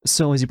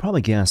So, as you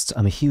probably guessed,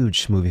 I'm a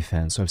huge movie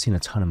fan, so I've seen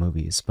a ton of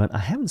movies, but I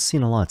haven't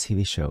seen a lot of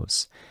TV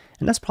shows.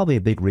 And that's probably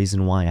a big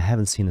reason why I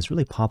haven't seen this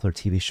really popular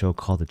TV show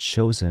called The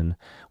Chosen,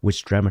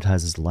 which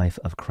dramatizes the life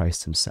of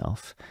Christ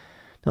himself.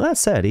 Now, that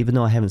said, even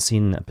though I haven't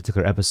seen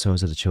particular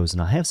episodes of The Chosen,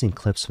 I have seen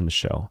clips from the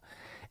show.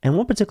 And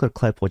one particular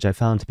clip, which I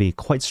found to be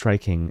quite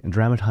striking,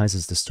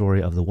 dramatizes the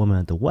story of the woman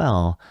at the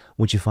well,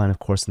 which you find, of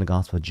course, in the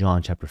Gospel of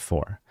John, chapter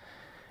 4.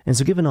 And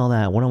so, given all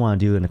that, what I want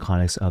to do in the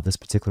context of this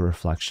particular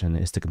reflection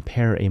is to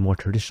compare a more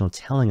traditional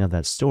telling of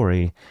that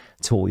story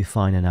to what we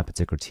find in that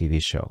particular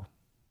TV show.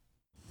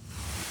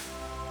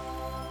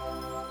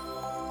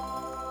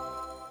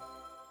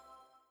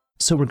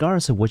 So,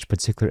 regardless of which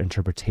particular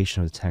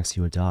interpretation of the text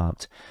you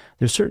adopt,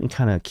 there's certain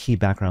kind of key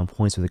background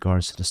points with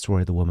regards to the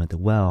story of the woman at the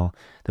well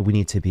that we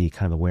need to be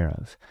kind of aware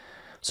of.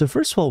 So,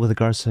 first of all, with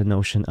regards to the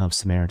notion of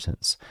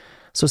Samaritans.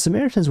 So,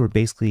 Samaritans were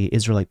basically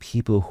Israelite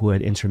people who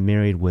had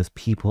intermarried with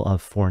people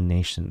of foreign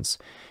nations.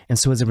 And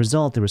so, as a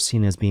result, they were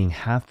seen as being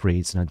half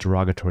breeds in a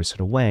derogatory sort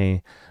of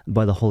way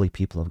by the holy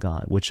people of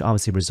God, which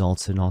obviously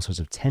results in all sorts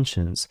of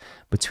tensions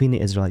between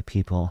the Israelite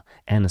people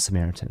and the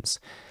Samaritans.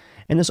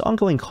 And this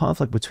ongoing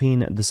conflict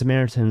between the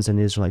Samaritans and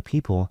the Israelite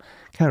people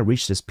kind of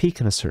reached its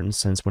peak in a certain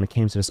sense when it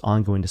came to this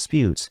ongoing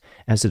dispute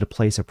as to the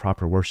place of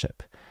proper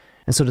worship.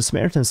 And so the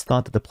Samaritans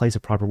thought that the place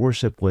of proper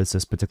worship was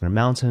this particular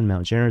mountain,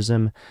 Mount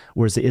Gerizim,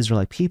 whereas the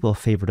Israelite people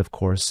favored, of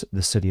course,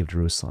 the city of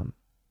Jerusalem.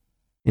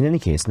 In any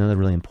case, another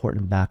really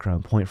important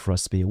background point for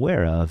us to be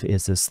aware of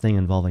is this thing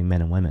involving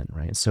men and women,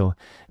 right? So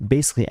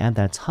basically, at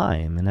that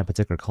time, in that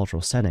particular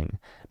cultural setting,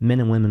 men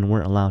and women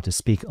weren't allowed to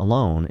speak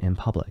alone in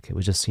public. It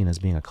was just seen as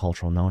being a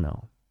cultural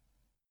no-no.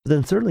 But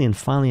then thirdly and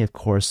finally, of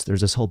course,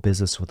 there's this whole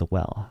business with the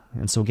well.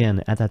 And so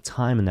again, at that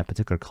time in that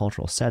particular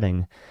cultural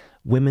setting,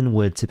 women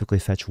would typically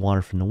fetch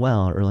water from the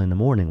well early in the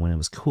morning when it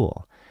was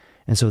cool.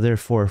 And so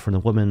therefore, for the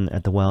woman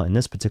at the well in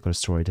this particular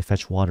story to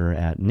fetch water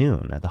at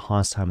noon, at the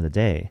hottest time of the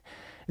day,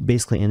 it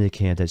basically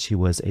indicated that she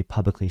was a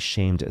publicly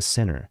shamed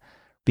sinner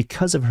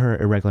because of her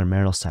irregular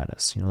marital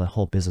status, the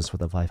whole business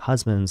with the 5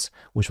 husbands,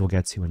 which we'll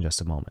get to in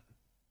just a moment.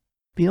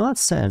 But that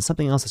said,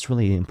 something else that's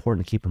really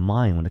important to keep in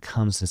mind when it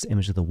comes to this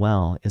image of the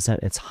well is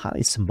that it's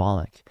highly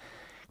symbolic.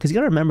 Because you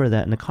got to remember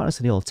that in the context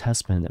of the Old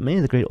Testament, many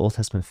of the great Old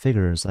Testament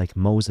figures like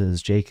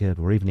Moses, Jacob,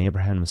 or even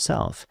Abraham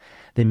himself,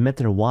 they met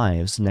their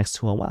wives next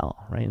to a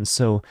well, right? And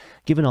so,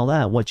 given all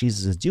that, what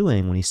Jesus is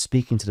doing when he's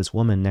speaking to this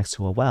woman next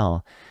to a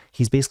well,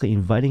 he's basically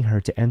inviting her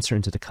to enter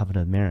into the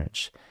covenant of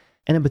marriage.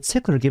 And in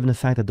particular, given the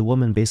fact that the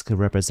woman basically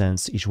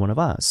represents each one of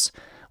us,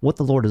 what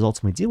the Lord is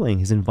ultimately doing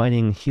is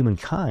inviting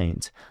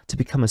humankind to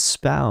become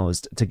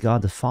espoused to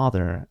God the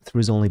Father through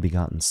his only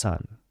begotten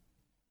Son.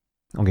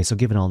 Okay, so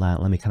given all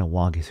that, let me kind of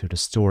walk you through the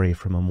story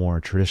from a more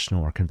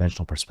traditional or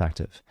conventional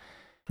perspective.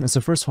 And so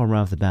first of all,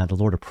 right off the bat, the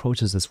Lord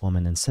approaches this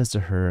woman and says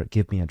to her,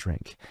 "Give me a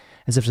drink,"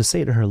 as if to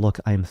say to her, "Look,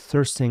 I am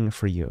thirsting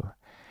for you."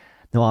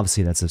 Now,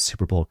 obviously, that's a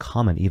super bold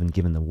comment, even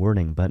given the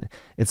wording, but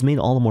it's made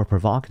all the more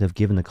provocative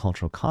given the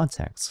cultural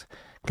context.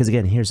 Because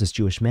again, here's this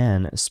Jewish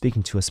man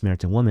speaking to a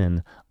Samaritan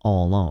woman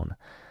all alone.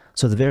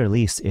 So at the very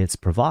least, it's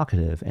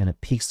provocative and it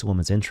piques the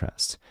woman's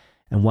interest.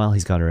 And while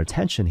he's got her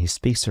attention, he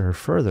speaks to her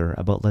further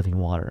about living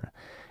water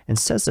and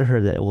says to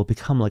her that it will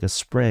become like a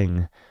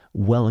spring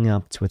welling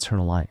up to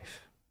eternal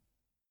life.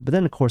 But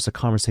then, of course, the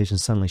conversation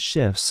suddenly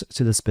shifts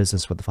to this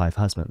business with the 5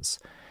 husbands.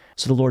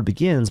 So the Lord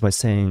begins by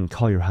saying,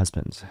 "Call your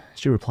husband."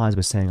 She replies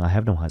by saying, "I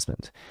have no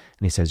husband."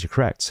 And he says, "You're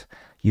correct.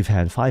 You've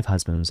had 5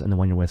 husbands, and the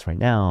one you're with right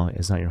now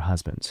is not your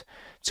husband."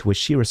 To which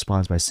she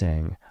responds by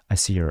saying, "I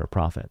see you're a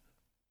prophet."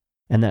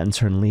 And that in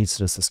turn leads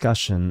to this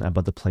discussion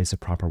about the place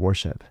of proper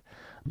worship.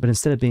 But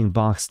instead of being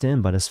boxed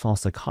in by this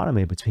false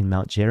dichotomy between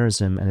Mount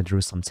Gerizim and the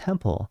Jerusalem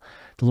temple,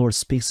 the Lord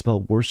speaks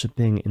about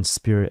worshiping in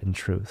spirit and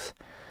truth,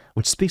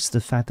 which speaks to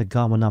the fact that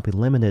God will not be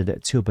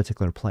limited to a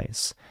particular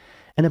place,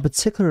 and in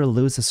particular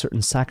alludes to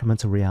certain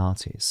sacramental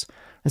realities.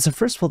 And so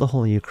first of all, the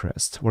Holy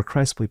Eucharist, where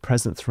Christ will be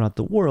present throughout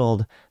the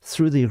world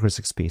through the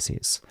Eucharistic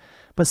species.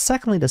 But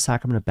secondly, the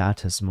sacrament of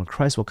baptism, where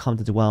Christ will come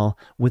to dwell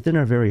within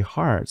our very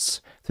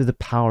hearts through the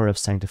power of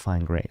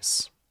sanctifying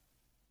grace.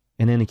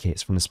 In any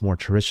case, from this more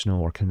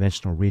traditional or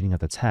conventional reading of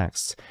the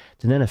text,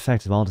 the net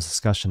effect of all this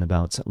discussion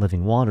about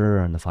living water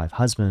and the 5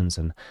 husbands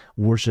and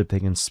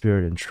worshiping in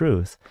spirit and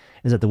truth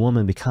is that the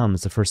woman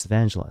becomes the first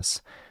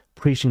evangelist,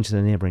 preaching to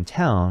the neighboring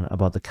town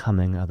about the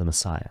coming of the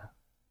Messiah.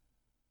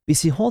 You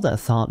see, hold that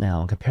thought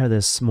now and compare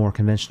this more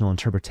conventional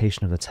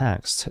interpretation of the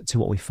text to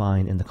what we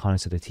find in the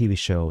context of the TV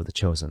show The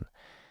Chosen.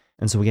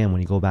 And so again,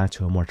 when you go back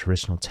to a more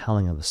traditional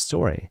telling of the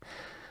story,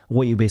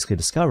 what you basically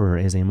discover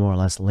is a more or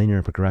less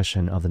linear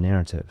progression of the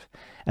narrative,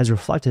 as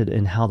reflected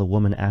in how the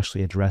woman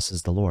actually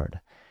addresses the Lord.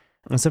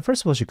 And so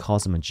first of all, she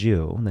calls him a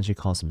Jew, and then she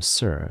calls him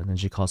Sir, and then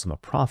she calls him a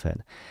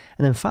prophet,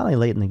 and then finally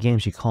late in the game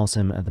she calls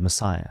him the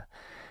Messiah,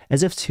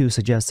 as if to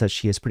suggest that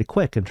she is pretty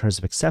quick in terms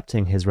of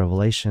accepting his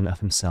revelation of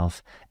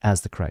himself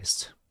as the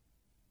Christ.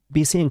 But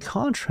you see, in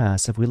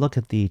contrast, if we look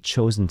at the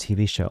Chosen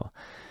TV show,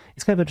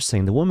 it's kind of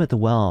interesting. The woman at the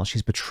well,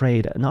 she's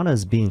portrayed not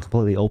as being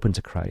completely open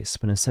to Christ,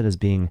 but instead as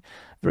being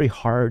very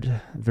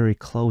hard, very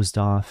closed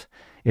off,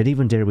 It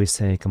even, dare we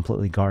say,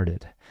 completely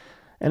guarded.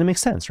 And it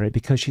makes sense, right?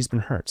 Because she's been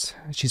hurt.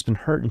 She's been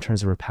hurt in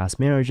terms of her past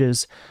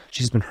marriages.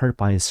 She's been hurt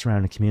by his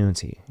surrounding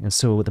community. And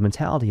so the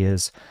mentality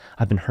is,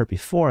 I've been hurt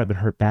before, I've been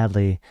hurt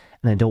badly,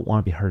 and I don't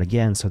want to be hurt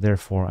again. So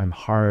therefore, I'm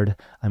hard,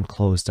 I'm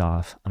closed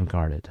off, I'm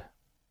guarded.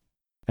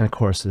 And of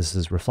course, this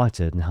is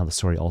reflected in how the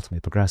story ultimately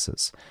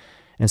progresses.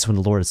 And so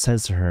when the Lord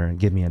says to her,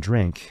 give me a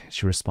drink,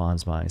 she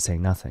responds by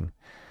saying nothing.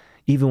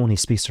 Even when he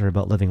speaks to her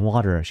about living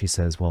water, she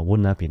says, well,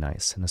 wouldn't that be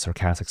nice, in a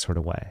sarcastic sort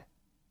of way.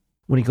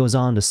 When he goes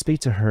on to speak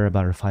to her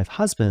about her 5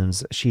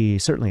 husbands, she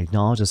certainly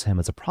acknowledges him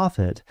as a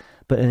prophet,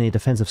 but in a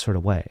defensive sort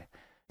of way,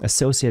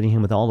 associating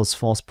him with all those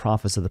false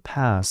prophets of the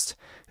past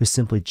who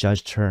simply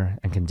judged her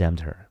and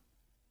condemned her.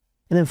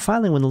 And then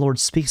finally, when the Lord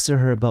speaks to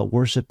her about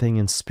worshiping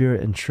in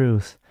spirit and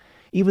truth,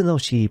 even though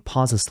she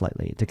pauses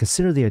slightly to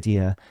consider the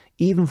idea,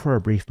 even for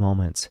a brief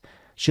moment,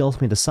 she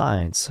ultimately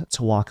decides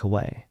to walk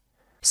away.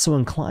 So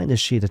inclined is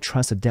she to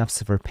trust the depths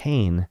of her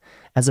pain,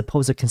 as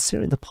opposed to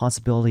considering the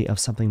possibility of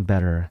something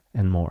better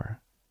and more.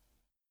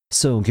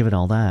 So given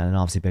all that, it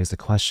obviously begs the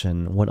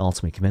question, what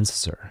ultimately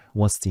convinces her?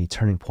 What's the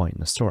turning point in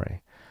the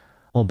story?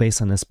 Well,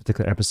 based on this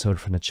particular episode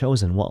from The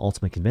Chosen, what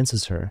ultimately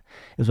convinces her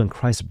is when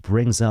Christ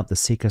brings up the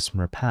secrets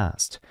from her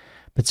past,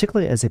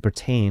 particularly as they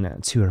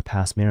pertain to her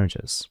past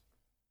marriages.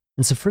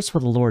 And so first of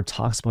all, the Lord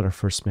talks about her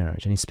first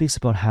marriage, and he speaks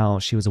about how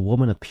she was a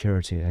woman of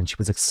purity, and she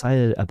was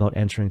excited about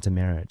entering into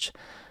marriage.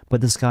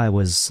 But this guy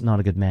was not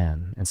a good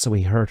man, and so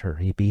he hurt her,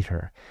 he beat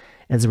her,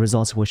 as a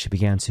result of which she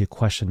began to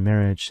question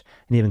marriage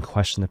and even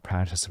question the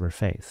practice of her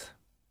faith.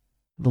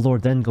 The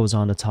Lord then goes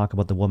on to talk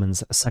about the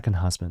woman's second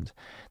husband,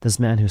 this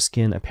man whose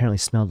skin apparently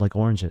smelled like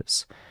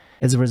oranges,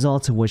 as a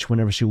result of which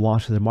whenever she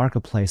walked through the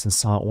marketplace and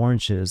saw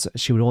oranges,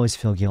 she would always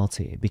feel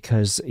guilty,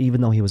 because even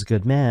though he was a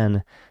good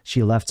man,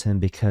 she left him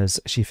because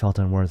she felt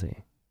unworthy.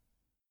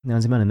 Now,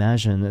 as you might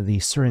imagine, the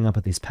stirring up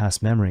of these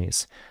past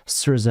memories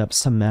stirs up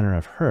some manner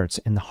of hurt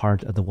in the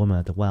heart of the woman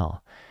at the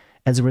well,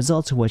 as a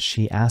result of which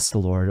she asks the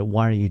Lord,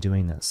 why are you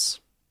doing this?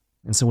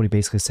 And so what he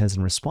basically says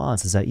in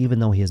response is that even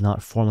though he has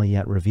not formally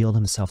yet revealed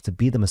himself to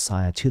be the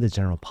Messiah to the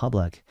general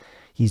public,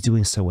 he's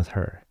doing so with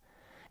her.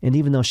 And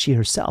even though she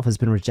herself has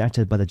been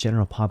rejected by the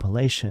general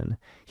population,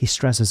 he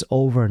stresses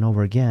over and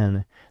over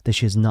again that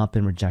she has not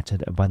been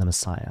rejected by the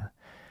Messiah.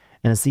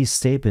 And it's these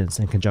statements,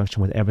 in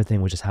conjunction with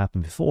everything which has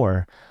happened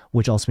before,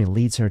 which ultimately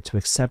leads her to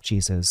accept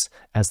Jesus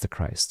as the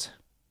Christ.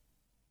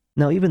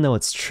 Now, even though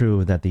it's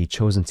true that the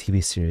Chosen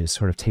TV series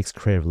sort of takes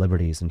creative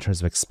liberties in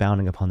terms of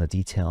expounding upon the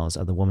details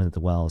of the woman at the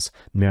well's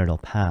marital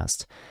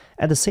past,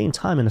 at the same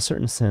time, in a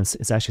certain sense,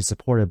 it's actually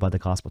supported by the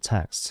gospel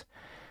text,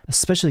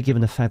 especially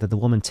given the fact that the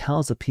woman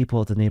tells the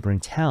people of the neighboring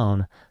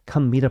town,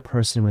 come meet a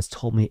person who has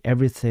told me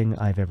everything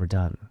I've ever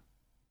done.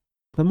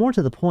 But more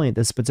to the point,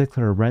 this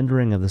particular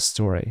rendering of the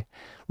story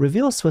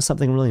reveals to us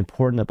something really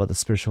important about the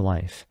spiritual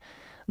life,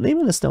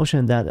 namely this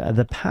notion that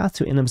the path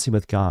to intimacy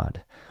with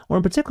God, or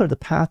in particular the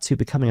path to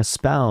becoming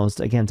espoused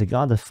again to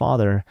God the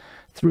Father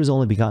through his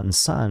only begotten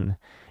Son,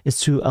 is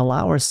to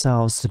allow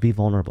ourselves to be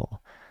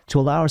vulnerable, to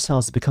allow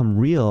ourselves to become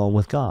real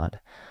with God.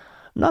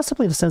 Not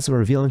simply in the sense of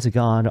revealing to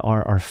God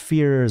our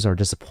fears, our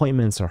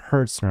disappointments, our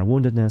hurts, and our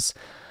woundedness,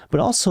 but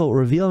also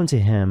revealing to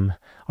him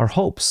our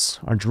hopes,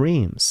 our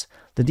dreams,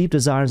 the deep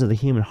desires of the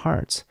human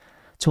heart,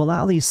 to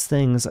allow these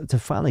things to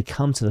finally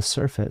come to the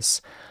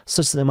surface,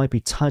 such that they might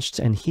be touched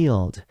and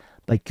healed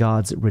by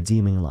God's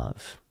redeeming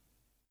love.